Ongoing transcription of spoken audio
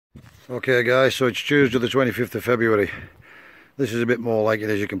Okay guys, so it's Tuesday the 25th of February. This is a bit more like it,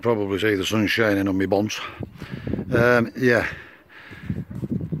 as you can probably see the sun shining on my bonds. Yeah,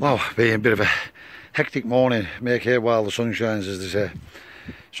 well, being a bit of a hectic morning, make hay while the sun shines, as they say.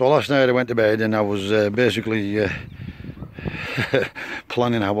 So last night I went to bed and I was basically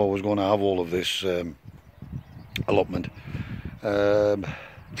planning how I was going to have all of this allotment. I've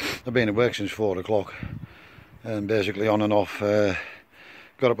been at work since 4 o'clock and basically on and off.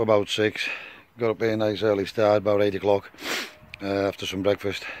 Got up about 6, got up here a nice early start about 8 o'clock after some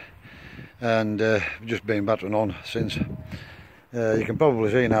breakfast, and just been battering on since. You can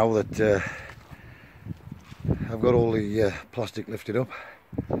probably see now that I've got all the plastic lifted up,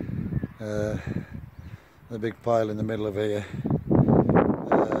 the big pile in the middle of here,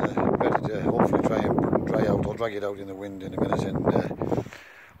 ready to hopefully try and dry out. I'll drag it out in the wind in a minute and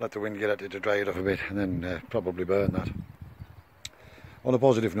let the wind get at it to dry it off a bit, and then probably burn that. On a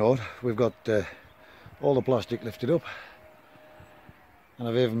positive note, we've got all the plastic lifted up, and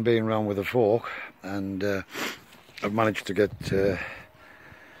I've even been around with a fork, and I've managed to get the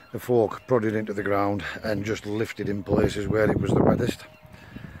fork prodded into the ground and just lifted in places where it was the wettest.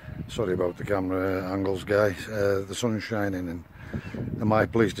 Sorry about the camera angles, guys. The sun's shining and am I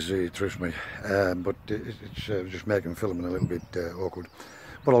pleased to see it, trust me, but it's just making filming a little bit awkward.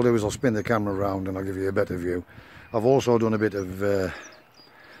 What I'll do is I'll spin the camera around and I'll give you a better view. I've also done a bit of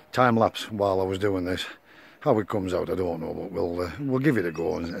time lapse while I was doing this. How it comes out I don't know, but we'll give it a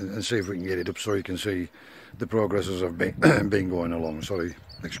go and see if we can get it up so you can see the progress as I've been going along. Sorry,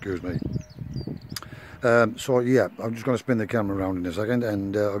 excuse me. So yeah, I'm just going to spin the camera around in a second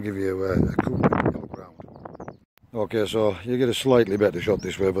and I'll give you a cool look around. Okay, so you get a slightly better shot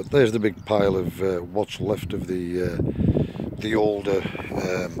this way, but there's the big pile of what's left of the older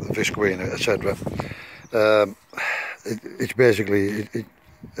visqueen, etc. It's basically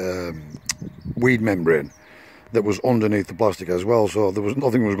weed membrane that was underneath the plastic as well, so there was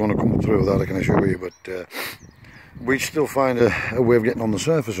nothing was going to come through that, I can assure you, but we'd still find a way of getting on the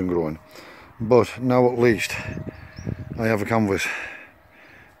surface and growing. But now at least I have a canvas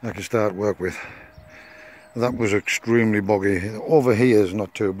I can start work with. That was extremely boggy. Over here is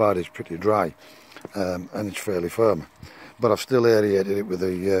not too bad, it's pretty dry, and it's fairly firm, but I've still aerated it with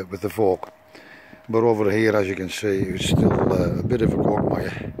the fork. But over here, as you can see, it's still a bit of a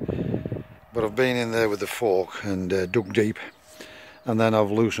quagmire. But I've been in there with the fork and dug deep, and then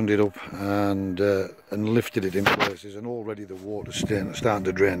I've loosened it up and lifted it in places, and already the water's starting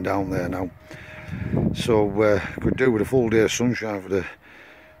to drain down there now. So could do with a full day of sunshine to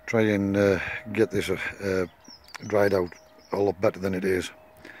try and get this dried out a lot better than it is.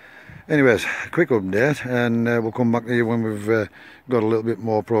 Anyways, quick update, and we'll come back to you when we've got a little bit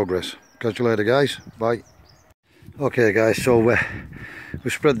more progress. Catch you later, guys. Bye. Okay guys, so we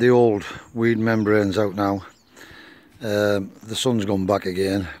spread the old weed membranes out now. The sun's gone back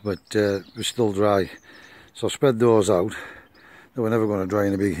again, but we're still dry, so I spread those out. They were never going to dry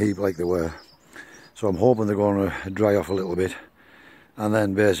in a big heap like they were, so I'm hoping they're going to dry off a little bit, and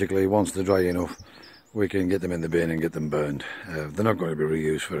then basically once they're dry enough we can get them in the bin and get them burned. They're not going to be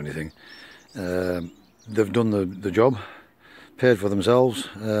reused for anything. They've done the job, paid for themselves.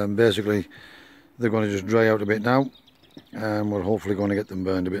 Basically they're going to just dry out a bit now, and we're hopefully going to get them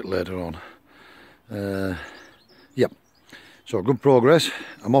burned a bit later on. Yep, so good progress.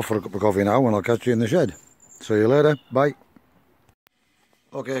 I'm off for a cup of coffee now and I'll catch you in the shed. See you later, bye.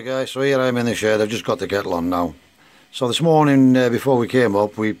 Okay guys, so here I am in the shed. I've just got the kettle on now. So this morning before we came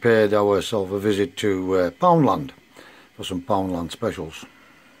up, we paid ourselves a visit to Poundland for some Poundland specials,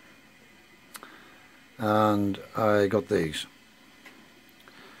 and I got these.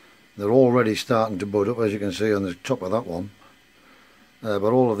 They're already starting to bud up, as you can see on the top of that one, but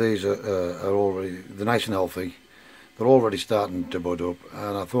all of these are already, they're nice and healthy. They're already starting to bud up,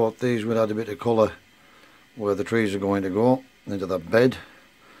 and I thought these would add a bit of colour where the trees are going to go into that bed,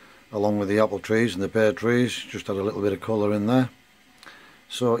 along with the apple trees and the pear trees. Just add a little bit of colour in there.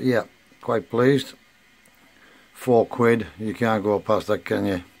 So yeah, quite pleased. £4, you can't go past that, can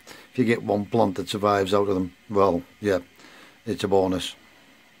you? If you get one plant that survives out of them, well, yeah, it's a bonus.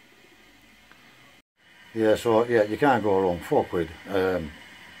 Yeah, so yeah, you can't go wrong. £4.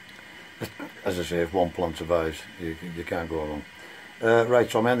 As I say, if one plant survives, you can't go wrong. Right,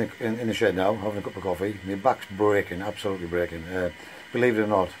 so I'm in the shed now, having a cup of coffee. My back's breaking, absolutely breaking. Believe it or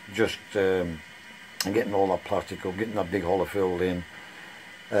not, just getting all that plastic up, getting that big hollow filled in,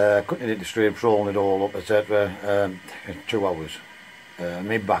 cutting it into strips, rolling it all up, etc. In 2 hours.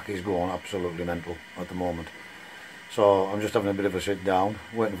 My back is going absolutely mental at the moment. So I'm just having a bit of a sit down,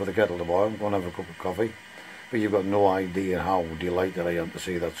 waiting for the kettle to boil. I'm going to have a cup of coffee, but you've got no idea how delighted I am to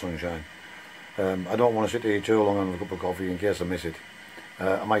see that sunshine. I don't want to sit here too long and have a cup of coffee in case I miss it.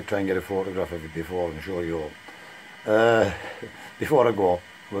 I might try and get a photograph of it before and show you all. Before I go,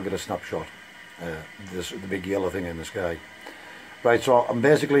 we'll get a snapshot. The big yellow thing in the sky. Right, so I'm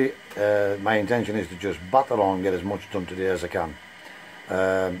basically, my intention is to just batter on, get as much done today as I can.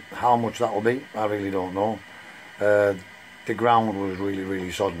 How much that will be, I really don't know. The ground was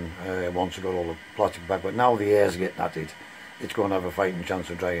really sodden once I got all the plastic back, but now the air's getting at it, it's going to have a fighting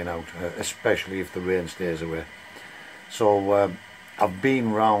chance of drying out, especially if the rain stays away. So I've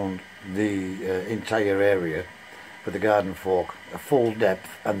been round the entire area with the garden fork, a full depth,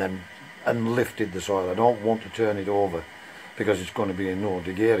 and lifted the soil. I don't want to turn it over because it's going to be a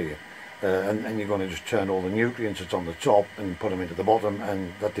no-dig area. And you're going to just turn all the nutrients that's on the top and put them into the bottom,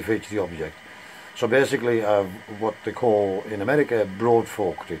 and that defeats the object. So basically I've what they call in America broad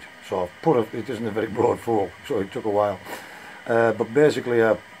forked it. So I've put it isn't a very broad fork, so it took a while. But basically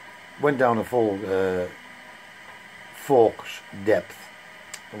I went down a full fork's depth,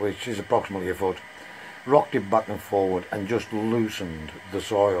 which is approximately a foot, rocked it back and forward and just loosened the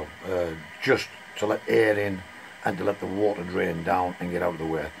soil, just to let air in and to let the water drain down and get out of the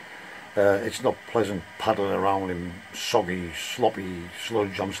way. It's not pleasant paddling around in soggy, sloppy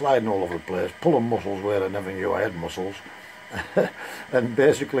sludge. I'm sliding all over the place, pulling muscles where I never knew I had muscles. And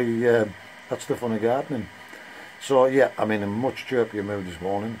basically that's the fun of gardening. So yeah, I'm in a much chirpier mood this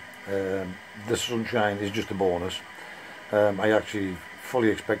morning. The sunshine is just a bonus. I actually fully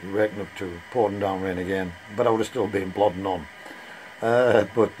expected waking up to pouring down rain again, but I would have still been plodding on.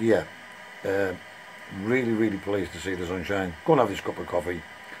 But yeah, really pleased to see the sunshine. Go and have this cup of coffee,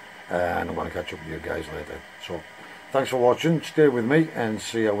 and I'm going to catch up with you guys later. So thanks for watching, stay with me and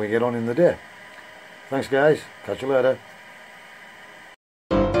see how we get on in the day. Thanks guys, catch you later.